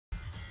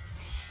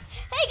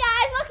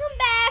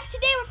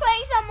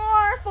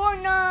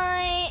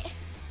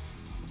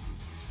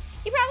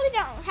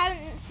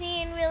haven't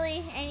seen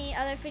really any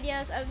other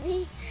videos of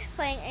me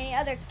playing any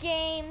other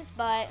games,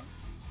 but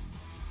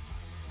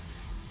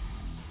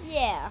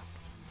yeah.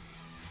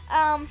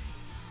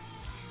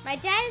 My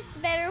dad is the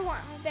better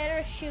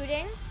at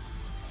shooting.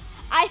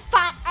 I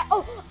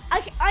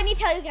need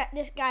to tell you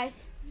this,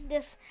 guys.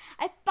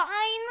 I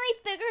finally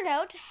figured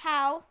out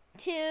how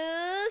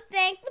to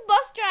thank the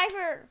bus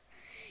driver.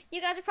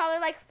 You guys are probably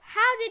like,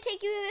 how did it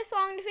take you this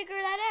long to figure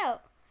that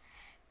out?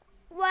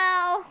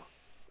 Well,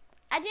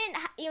 I didn't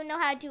even know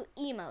how to do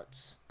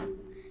emotes.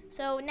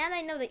 So now that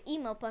I know the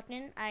emote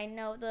button, I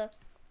know the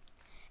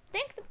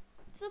thank the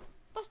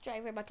bus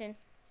driver button.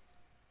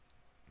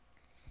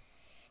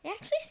 It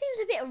actually seems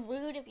a bit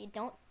rude if you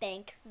don't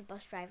thank the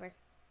bus driver.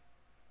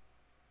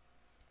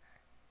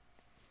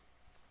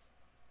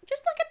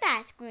 Just look at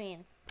that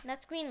screen.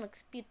 That screen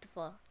looks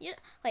beautiful.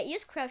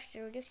 Use crouch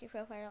to reduce your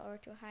profile or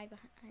to hide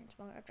behind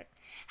smaller objects.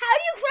 How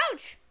do you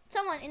crouch?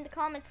 Someone in the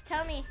comments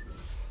tell me.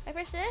 I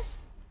press this,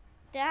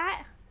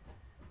 that,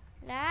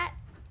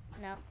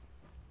 no,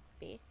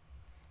 B.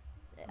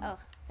 Oh,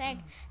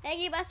 thank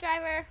you, bus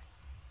driver.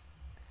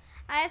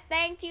 I have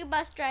thanked you,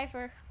 bus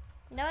driver.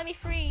 Now let me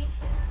free.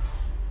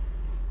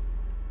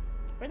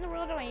 Where in the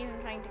world am I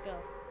even trying to go?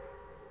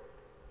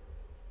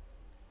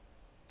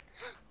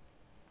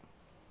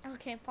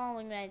 Okay, I'm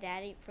following my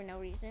daddy for no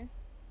reason.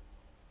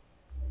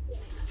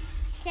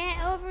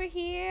 Get over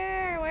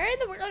here. Where in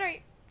the world are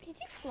you? Is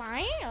he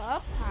flying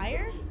up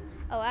higher?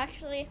 Oh,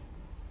 actually,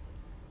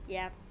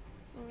 yeah.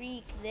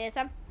 Freak this.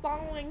 I'm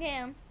following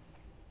him.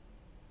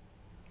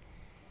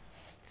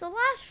 So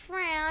last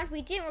round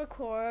we didn't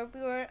record.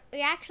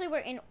 We actually were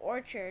in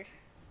Orchard.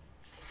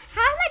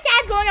 How's my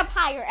dad going up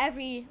higher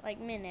every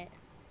minute?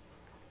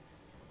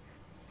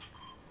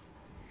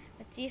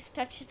 Let's see if it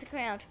touches the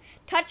ground.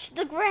 Touch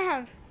the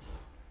ground.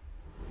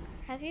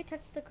 Have you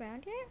touched the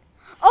ground yet?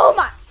 Oh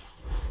my!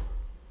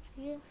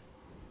 Yeah.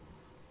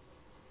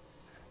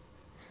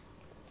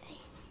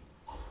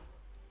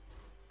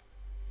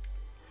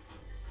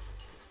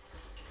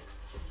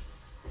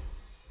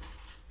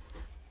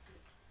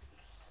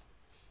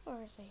 Where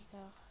does he go?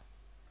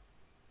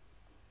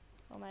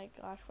 Oh my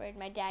gosh, where'd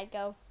my dad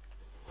go?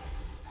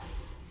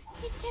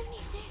 It's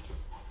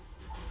 76.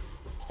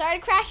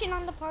 Started crashing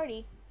on the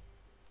party.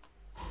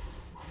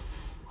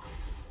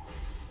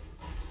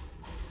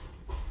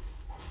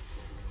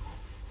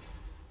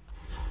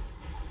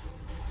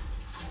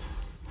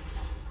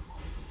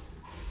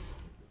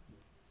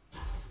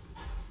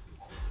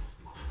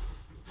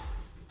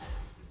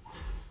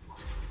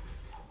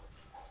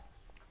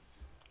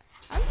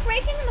 I'm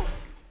breaking the...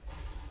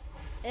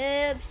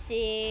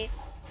 Oopsie.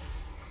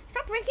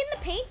 Stop breaking the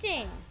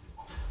painting.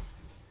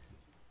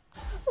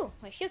 Ooh,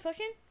 my shield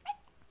potion.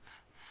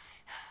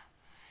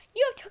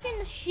 You have taken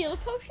the shield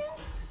potion?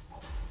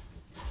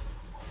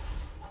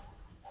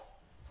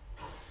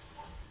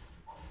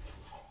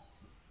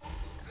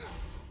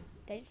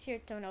 Did I just hear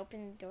someone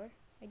open the door?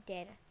 My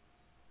dad.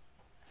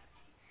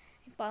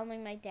 I'm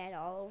following my dad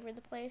all over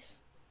the place.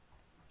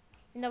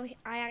 No,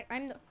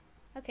 I'm the...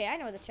 Okay, I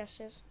know where the chest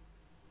is.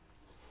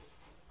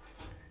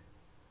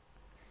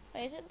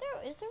 Wait, is there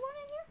one in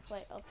here?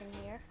 Wait, open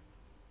here.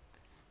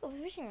 Oh, a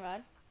fishing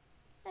rod.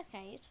 That's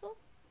kind of useful.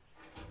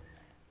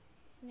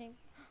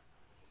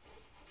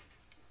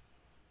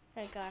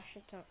 Oh gosh,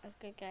 that's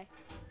a good guy.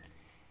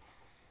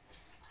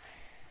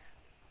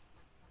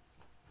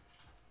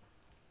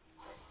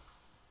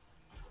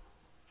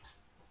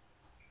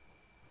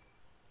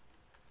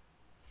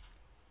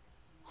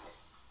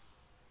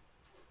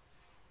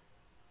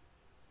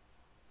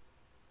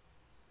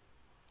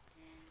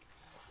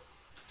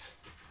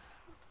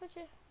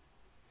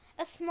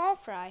 A small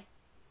fry.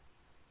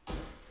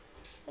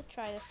 Let's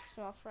try this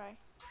small fry.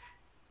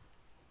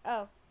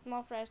 Oh,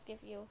 small fries give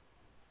you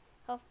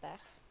health back.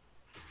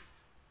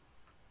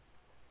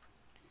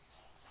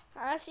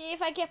 Let's see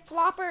if I get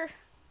Flopper.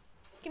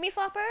 Give me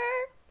Flopper.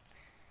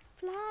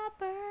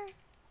 Flopper.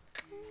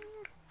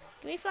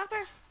 Give me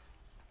Flopper.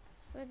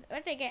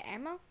 What did I get?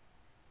 Ammo?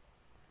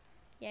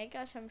 Yeah, I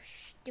got some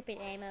stupid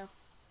ammo.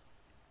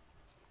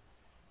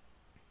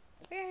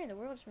 Where in the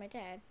world is my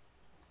dad?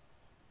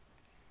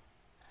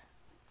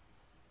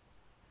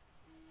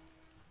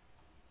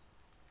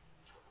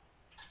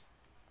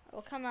 Oh,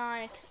 come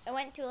on. I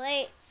went too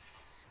late.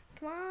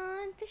 Come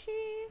on, fishy.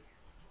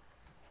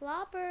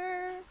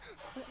 Flopper.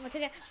 What to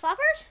get?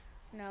 Floppers?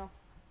 No.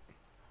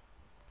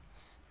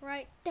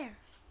 Right there.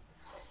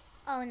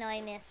 Oh, no, I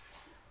missed.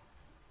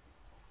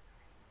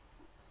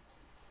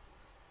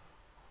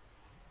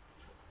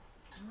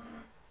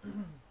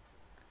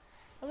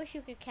 I wish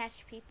you could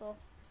catch people.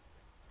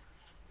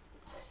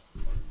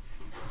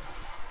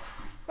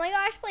 Oh my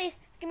gosh, please.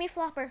 Give me a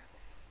flopper.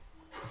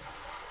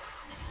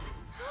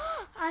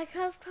 I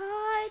have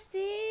caught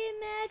the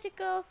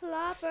magical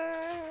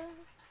flopper.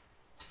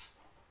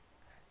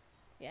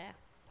 Yeah.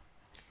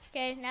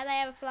 Okay, now that I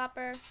have a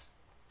flopper,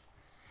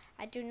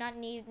 I do not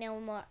need no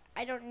more.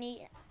 I don't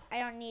need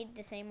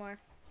this anymore.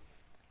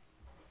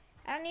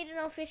 I don't need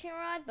no fishing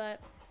rod,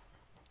 but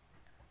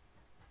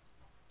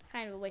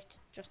Kind of a waste to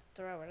just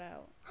throw it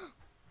out.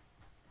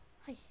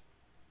 Hi.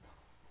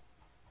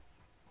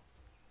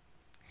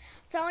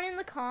 Someone in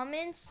the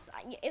comments,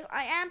 if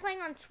I am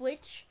playing on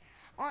Switch,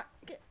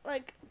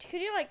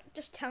 could you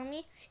just tell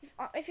me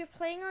if you're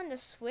playing on the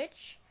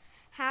Switch,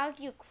 how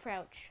do you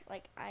crouch?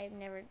 Like, I've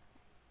never.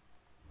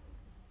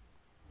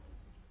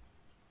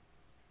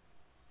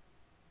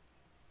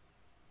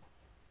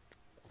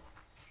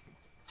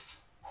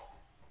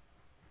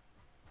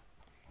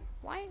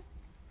 Why?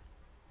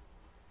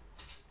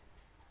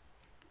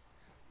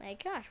 My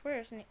gosh, where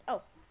is Nick?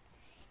 Oh,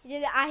 he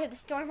did the Eye of the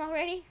Storm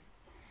already?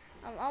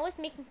 I'm always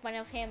making fun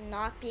of him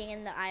not being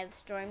in the Eye of the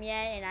Storm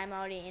yet, and I'm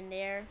already in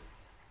there.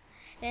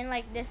 Then,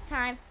 like, this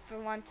time, for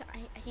once,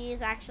 he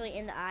is actually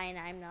in the Eye, and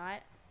I'm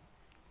not.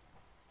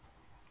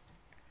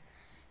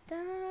 Da,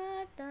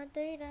 da,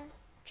 da, da.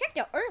 Checked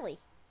out early.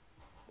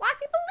 Why are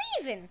people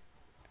leaving?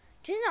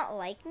 Do they not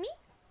like me?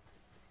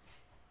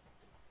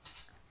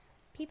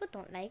 People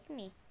don't like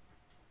me.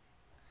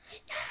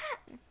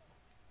 Yeah.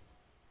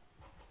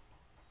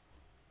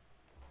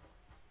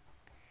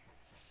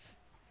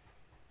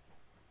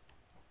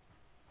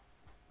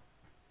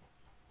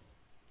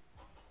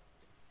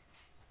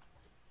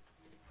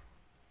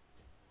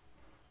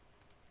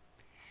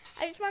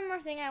 I just one more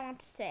thing I want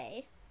to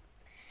say.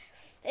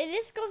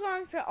 This goes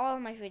on for all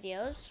of my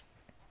videos.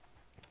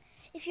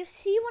 If you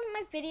see one of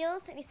my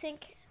videos and you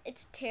think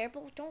it's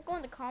terrible, don't go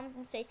in the comments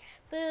and say,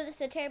 "Boo, this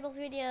is a terrible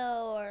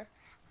video," or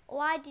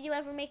 "Why did you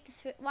ever make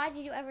this? Why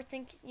did you ever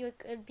think you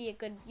could be a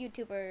good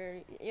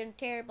YouTuber? You're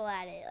terrible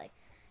at it." Like,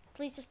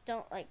 please just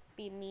don't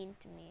be mean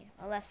to me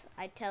unless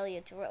I tell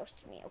you to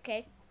roast me,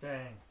 okay?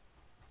 Dang.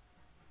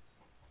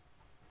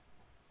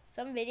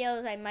 Some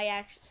videos I might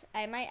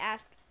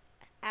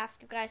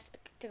ask you guys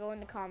to go in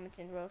the comments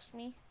and roast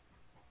me.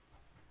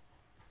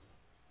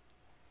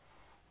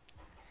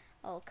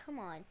 Oh, come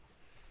on.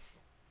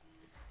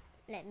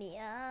 Let me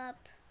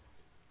up.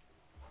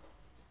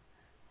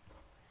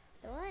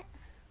 What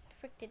the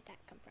frick did that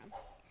come from?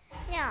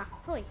 Yeah,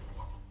 holy.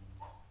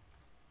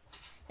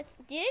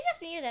 Did it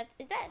just me or that?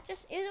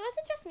 Was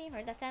it just me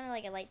or that sounded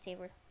like a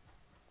lightsaber?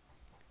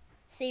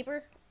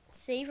 Saber?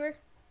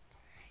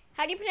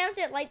 How do you pronounce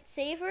it?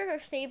 Lightsaber or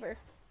saber?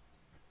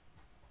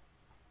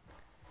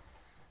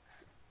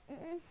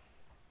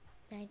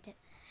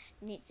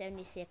 Nate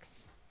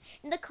 76.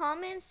 In the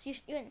comments, you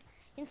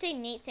can say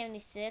Nate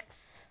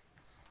 76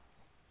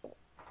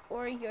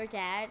 or your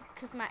dad,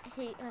 because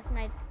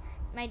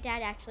my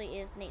dad actually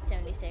is Nate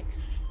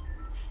 76.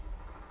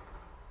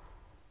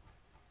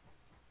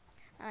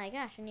 Oh my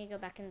gosh, I need to go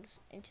back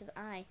into the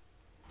Eye.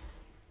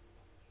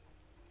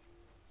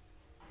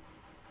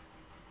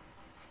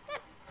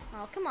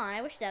 Oh, come on,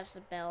 I wish that was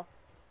a bell.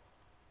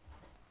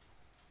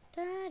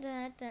 Da,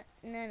 da, da,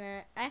 na,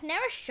 na. I've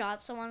never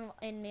shot someone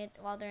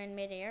while they're in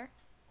midair.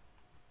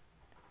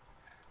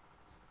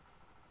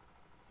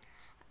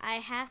 I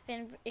have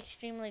been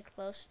extremely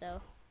close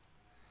though.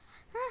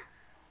 Huh.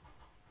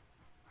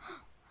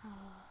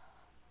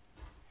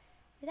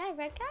 Is that a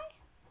red guy?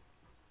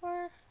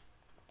 Or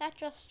that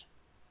just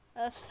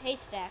a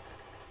haystack?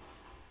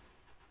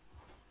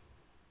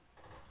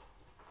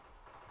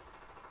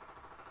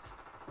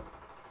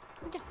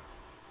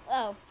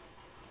 Oh.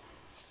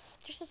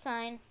 Just a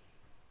sign.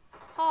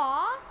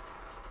 Aw.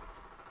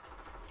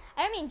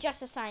 I don't mean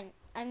just a sign.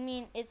 I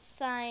mean it's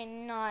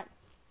sign, not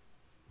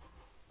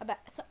about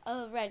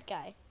a red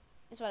guy.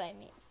 Is what I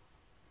mean.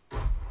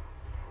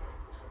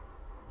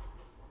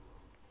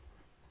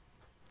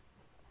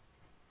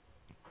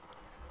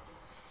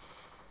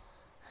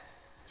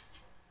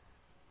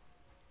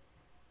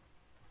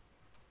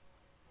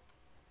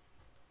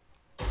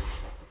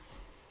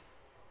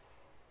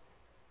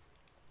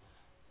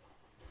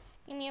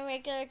 Give me a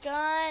regular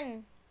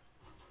gun.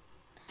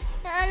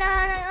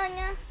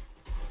 No.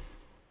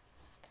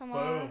 Come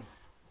on. Boom.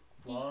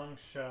 Long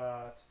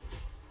shot.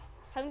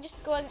 I'm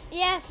just going.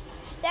 Yes.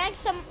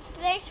 Thanks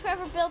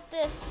whoever built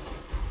this.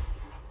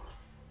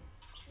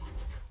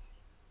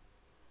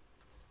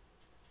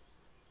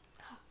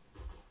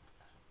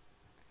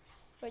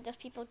 Where'd those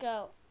people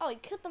go? Oh, he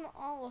killed them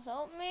all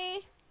without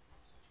me?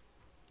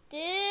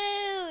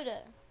 Dude.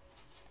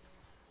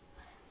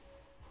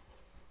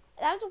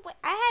 That was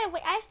I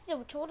had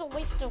a total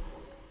waste of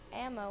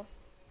ammo.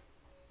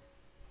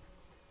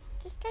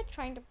 This guy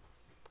trying to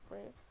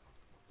break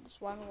this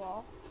one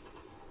wall.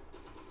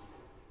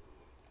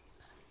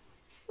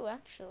 Ooh,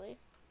 actually.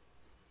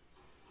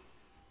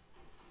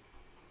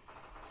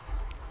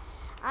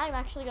 I'm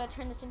actually gonna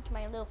turn this into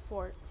my little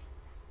fort.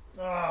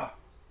 Ah.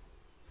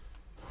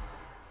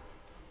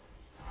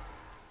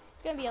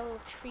 It's gonna be a little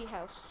tree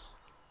house.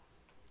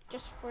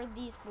 Just for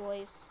these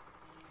boys.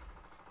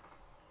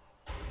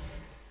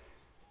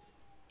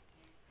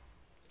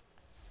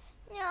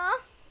 Yeah.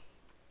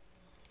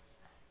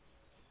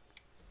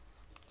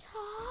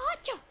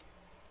 Gotcha.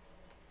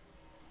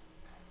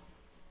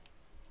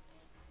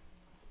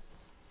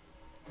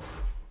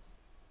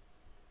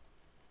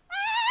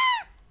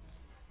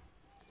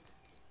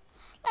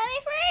 Let me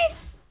free.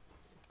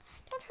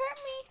 Don't hurt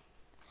me.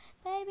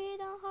 Baby,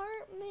 don't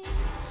hurt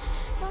me.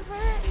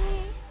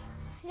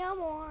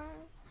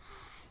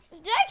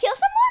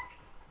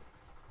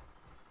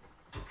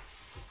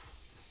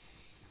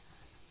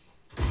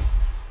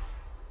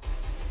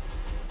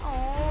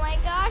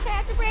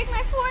 to break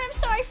my fort. I'm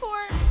sorry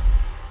for it.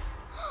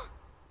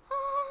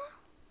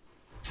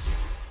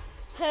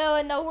 Who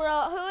in the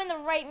world, who in the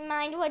right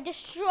mind would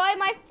destroy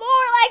my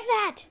fort like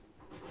that?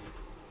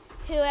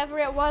 Whoever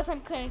it was,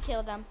 I'm gonna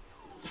kill them.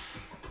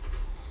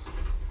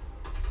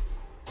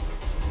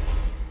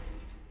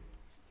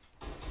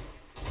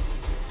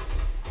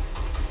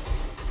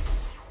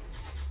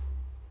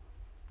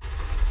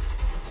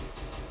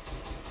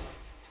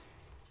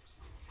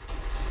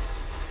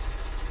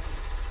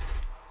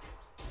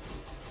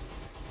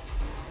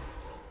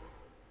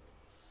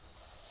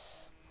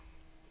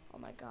 Oh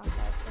my gosh,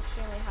 that's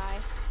extremely high.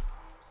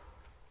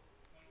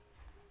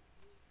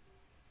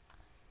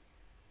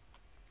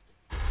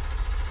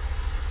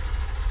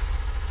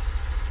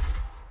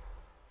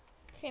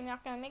 Okay, I'm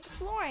not gonna make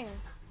flooring.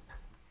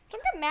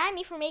 Don't get mad at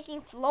me for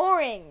making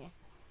flooring.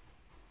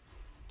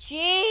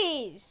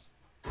 Jeez.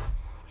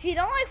 If you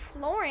don't like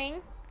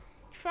flooring,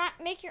 try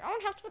make your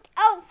own house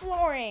without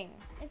flooring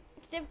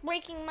instead of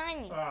breaking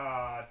mine.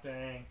 Ah,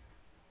 dang.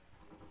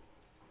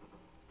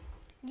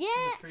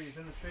 Yeah.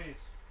 In the trees.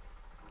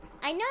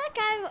 I know that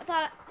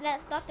guy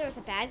thought there was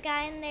a bad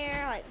guy in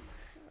there, like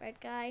red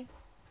guy.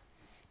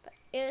 But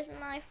it was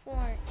my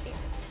fort.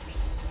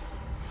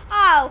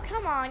 Oh,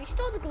 come on. You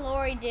stole the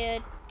glory,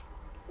 dude.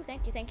 Ooh,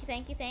 thank you,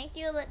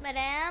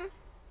 madame.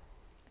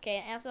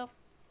 Okay, also,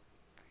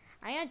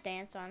 I'm gonna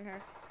dance on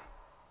her.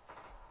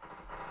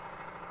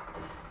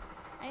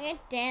 I'm gonna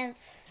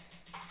dance.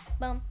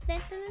 Bum,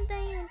 dun, dun,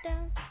 dun, dun,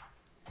 dun.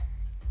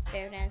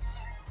 Bear dance.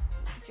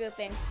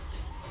 Dripping.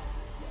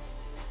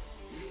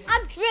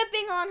 I'm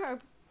dripping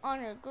on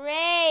her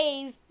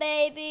grave,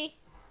 baby.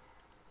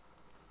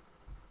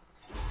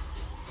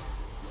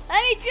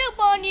 Let me drip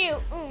on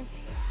you. Mm.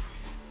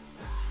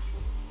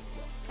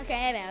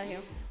 Okay, I'm out of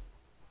here.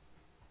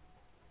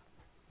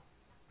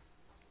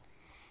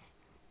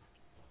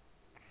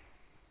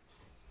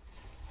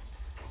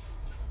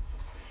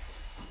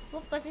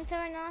 What button do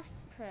I not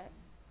press?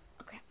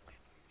 Okay.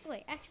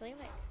 Wait, actually,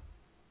 wait.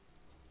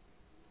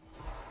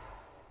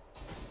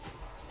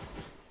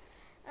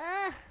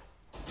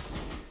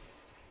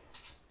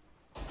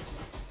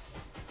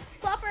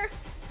 Flopper!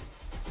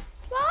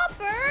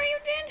 Flopper, you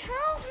didn't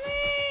help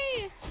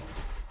me!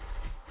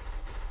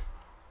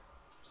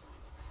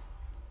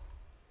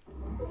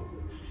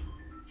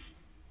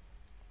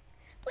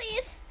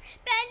 Please,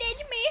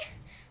 bandage me!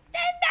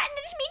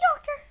 Bandage me,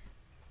 doctor!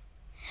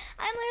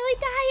 I'm literally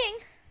dying.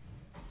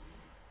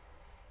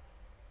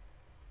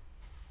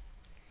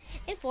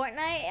 In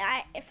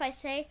Fortnite, if I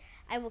say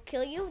I will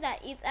kill you,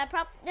 that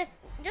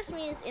just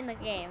means in the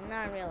game,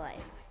 not in real life.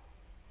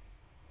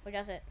 Or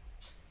does it?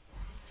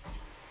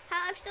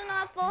 I'm still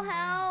not full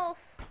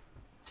health.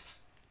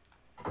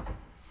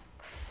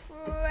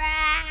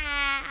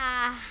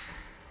 Crap.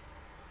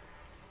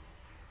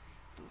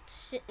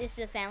 This is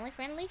a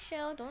family-friendly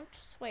show. Don't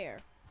swear.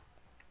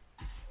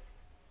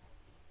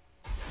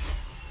 Did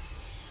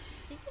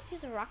you just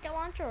use a rocket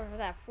launcher or was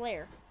that a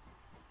flare?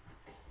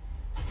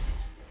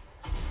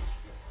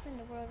 What in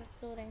the world is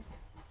building?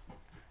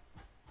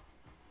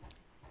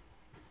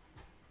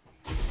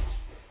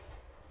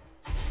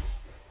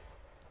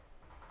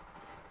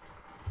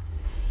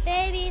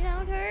 Baby,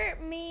 don't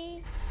hurt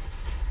me.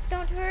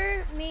 Don't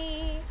hurt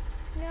me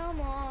no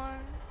more.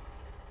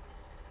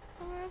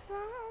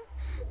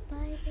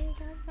 Baby,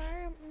 don't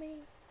hurt me.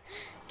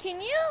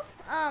 Can you,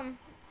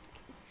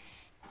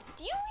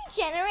 do you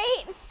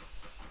regenerate?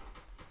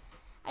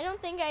 I don't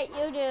think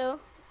you do.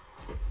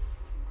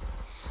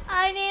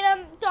 I need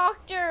a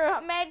doctor,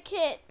 a med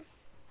kit.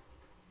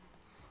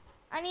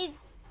 I need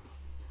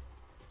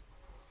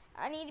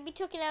to be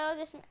taken out of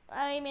this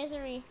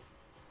misery.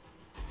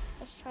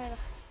 Let's try to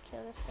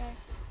kill this guy.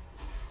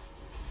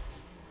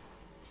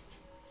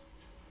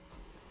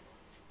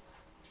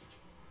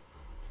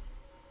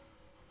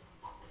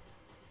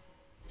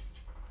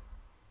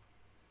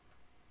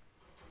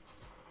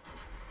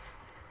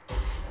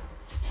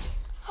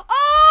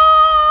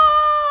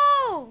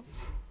 Oh!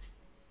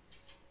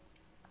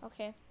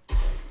 Okay.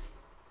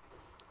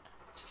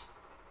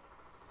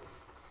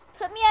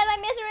 Put me out of my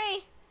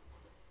misery.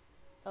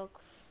 Oh,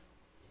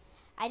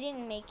 I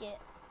didn't make it.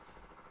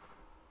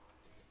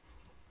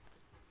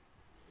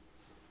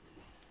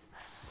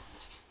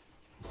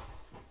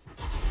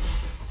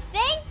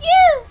 Thank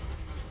you.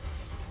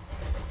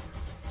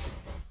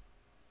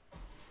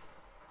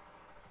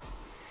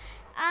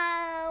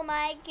 Oh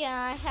my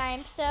gosh,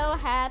 I'm so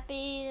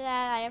happy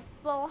that I have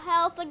full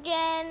health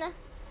again.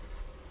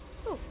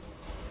 Ooh.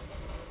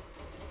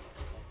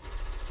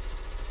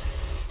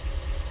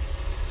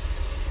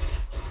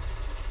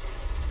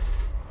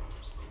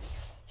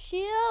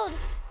 Shield.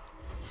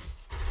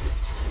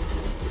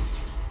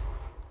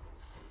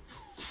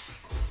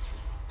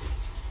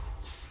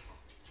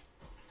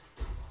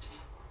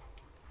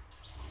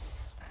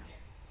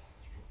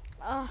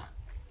 Oh,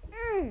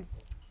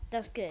 that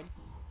was good.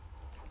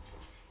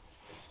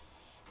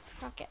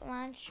 Rocket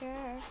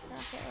launcher,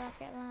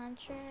 rocket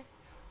launcher,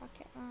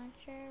 rocket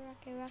launcher,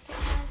 rocket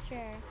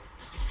launcher.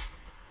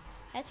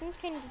 That seems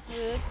kind of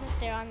rude because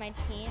they're on my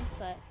team,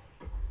 but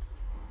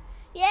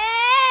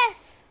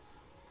Yes!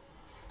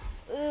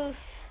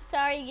 Oof.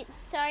 Sorry,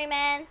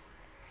 man.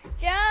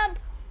 Jump.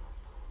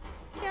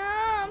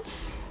 Jump.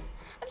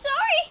 I'm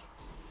sorry.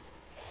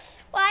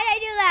 Why did I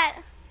do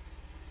that?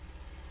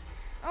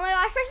 Oh my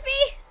gosh, press B.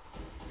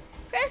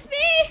 Press B.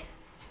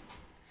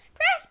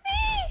 Press B.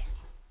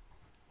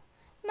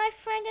 My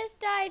friend has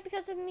died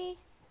because of me.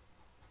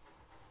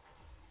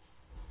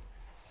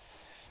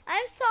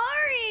 I'm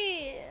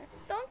sorry.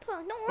 Don't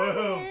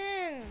run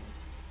in.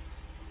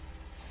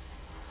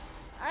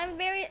 I'm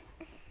very.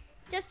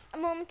 Just a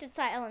moment of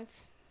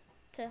silence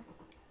to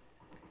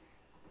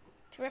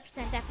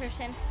represent that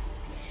person.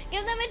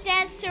 Give them a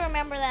dance to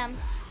remember them.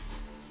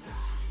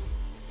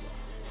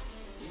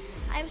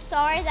 I'm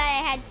sorry that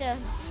I had to.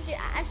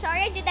 I'm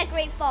sorry I did that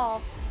great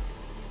fall.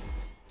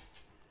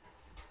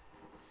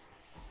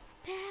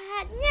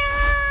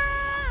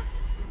 Yeah.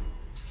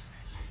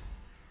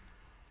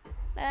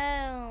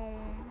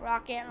 Boom.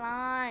 Rocket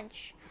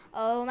launch.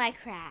 Oh my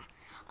crack.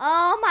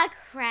 Oh my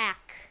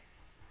crack.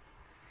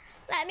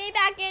 Let me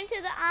back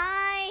into the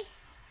eye.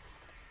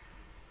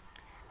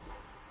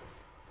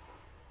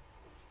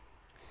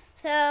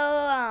 So,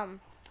 has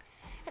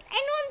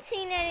anyone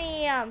seen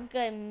any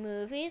good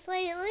movies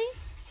lately?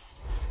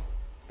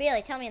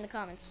 Really, tell me in the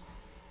comments.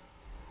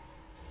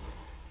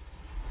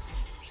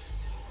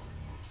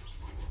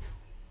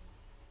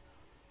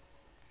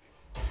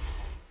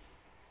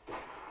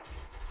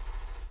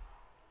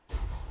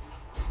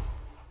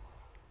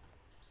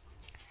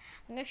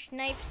 I'm gonna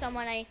snipe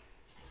someone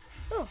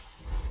ooh.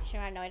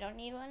 Sure, no, I don't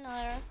need one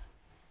other.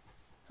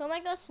 Who am I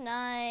gonna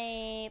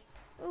snipe?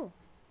 Ooh.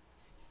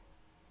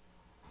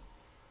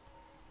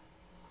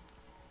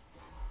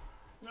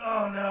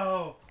 Oh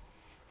no!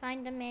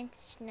 Find a man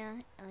to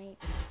snipe. Find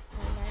a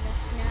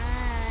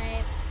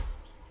snipe.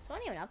 Is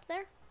someone even up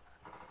there?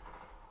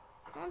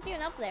 No one's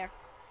even up there.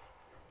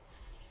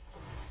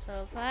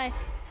 So if I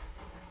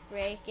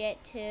break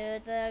it to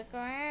the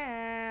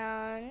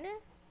ground,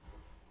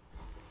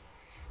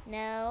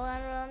 no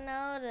one will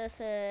notice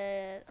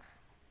it.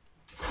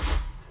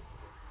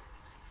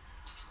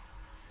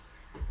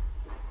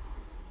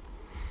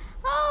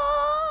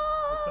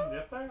 Oh! Is somebody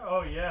up there?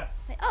 Oh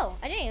yes. Wait, oh,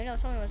 I didn't even know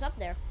someone was up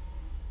there.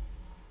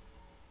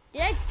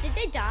 Did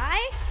they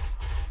die?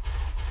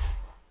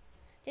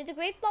 Did the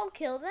great ball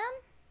kill them?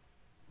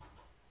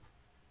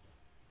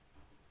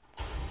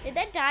 Did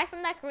they die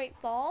from that great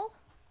ball?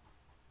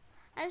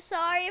 I'm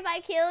sorry if I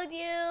killed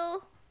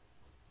you.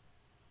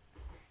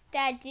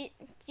 Dad, do you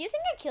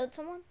think I killed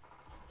someone?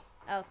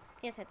 Oh,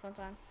 he has headphones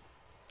on.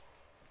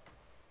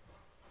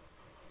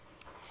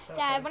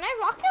 Dad, when I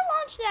rocket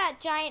launched that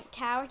giant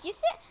tower, do you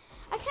think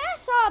I kind of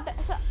saw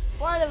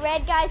one of the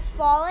red guys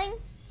falling?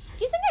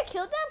 Do you think I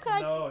killed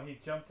them? No, he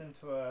jumped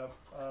into a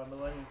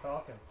Millennium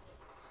Falcon.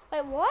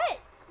 Wait, what?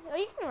 Oh,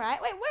 you can ride?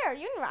 Wait, where?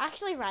 You can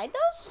actually ride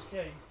those?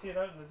 Yeah, you can see it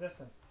out in the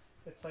distance.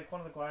 It's like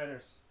one of the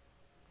gliders.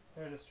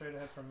 Here it is, straight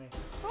ahead from me.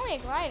 It's only a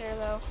glider,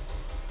 though.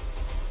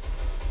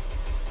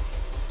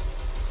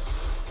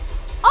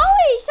 Oh,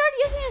 he started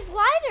using his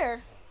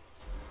glider.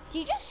 Did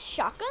you just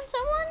shotgun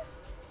someone?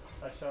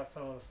 I shot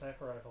someone with a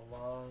sniper rifle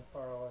long,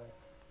 far away.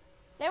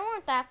 They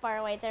weren't that far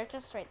away. They're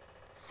just right.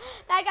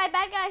 Bad guy,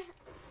 bad guy.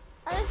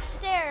 On the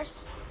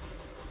stairs.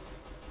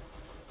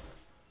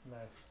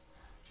 Nice.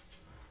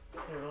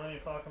 Here,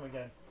 Millennium Falcon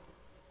again.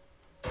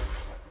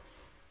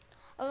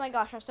 Oh my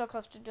gosh, I'm so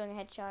close to doing a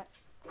headshot.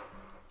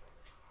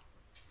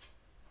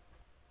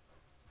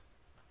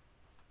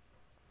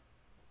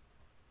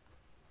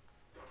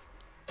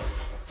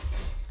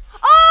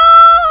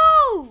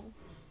 Oh!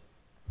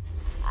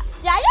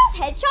 Did I just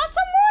headshot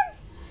someone?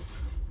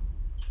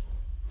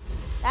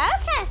 That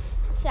was kind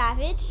of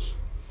savage.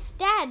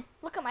 Dad,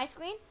 look at my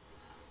screen.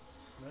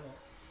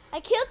 I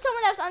killed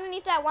someone that was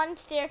underneath that one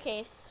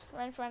staircase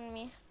right in front of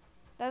me.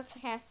 That was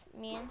kind of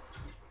mean.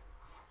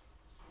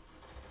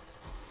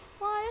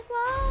 What is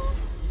love?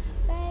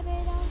 Baby,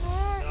 don't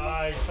hurt me.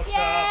 Nice. Up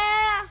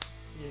Yeah! top.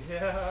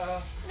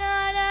 Yeah.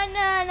 Na na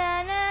na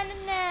na na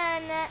na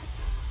na.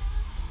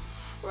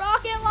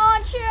 Rocket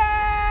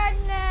launcher!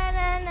 Na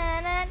na na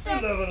na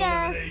Level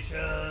na.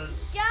 eliminations.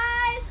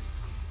 Guys,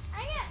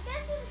 I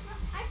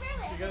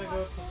barely You gotta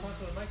go to the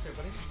top of the mic there,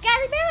 buddy. Guys,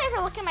 I barely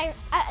ever look at my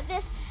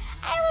this.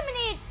 I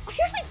eliminated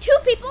seriously 2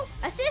 people.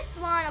 Assist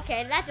 1.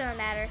 Okay, that doesn't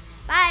matter.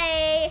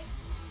 Bye.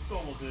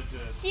 Double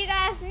digits. See you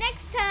guys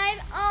next time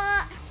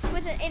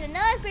in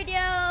another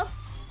video.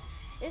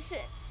 This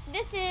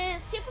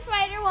is Super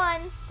Fighter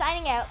 1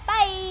 signing out.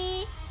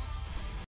 Bye.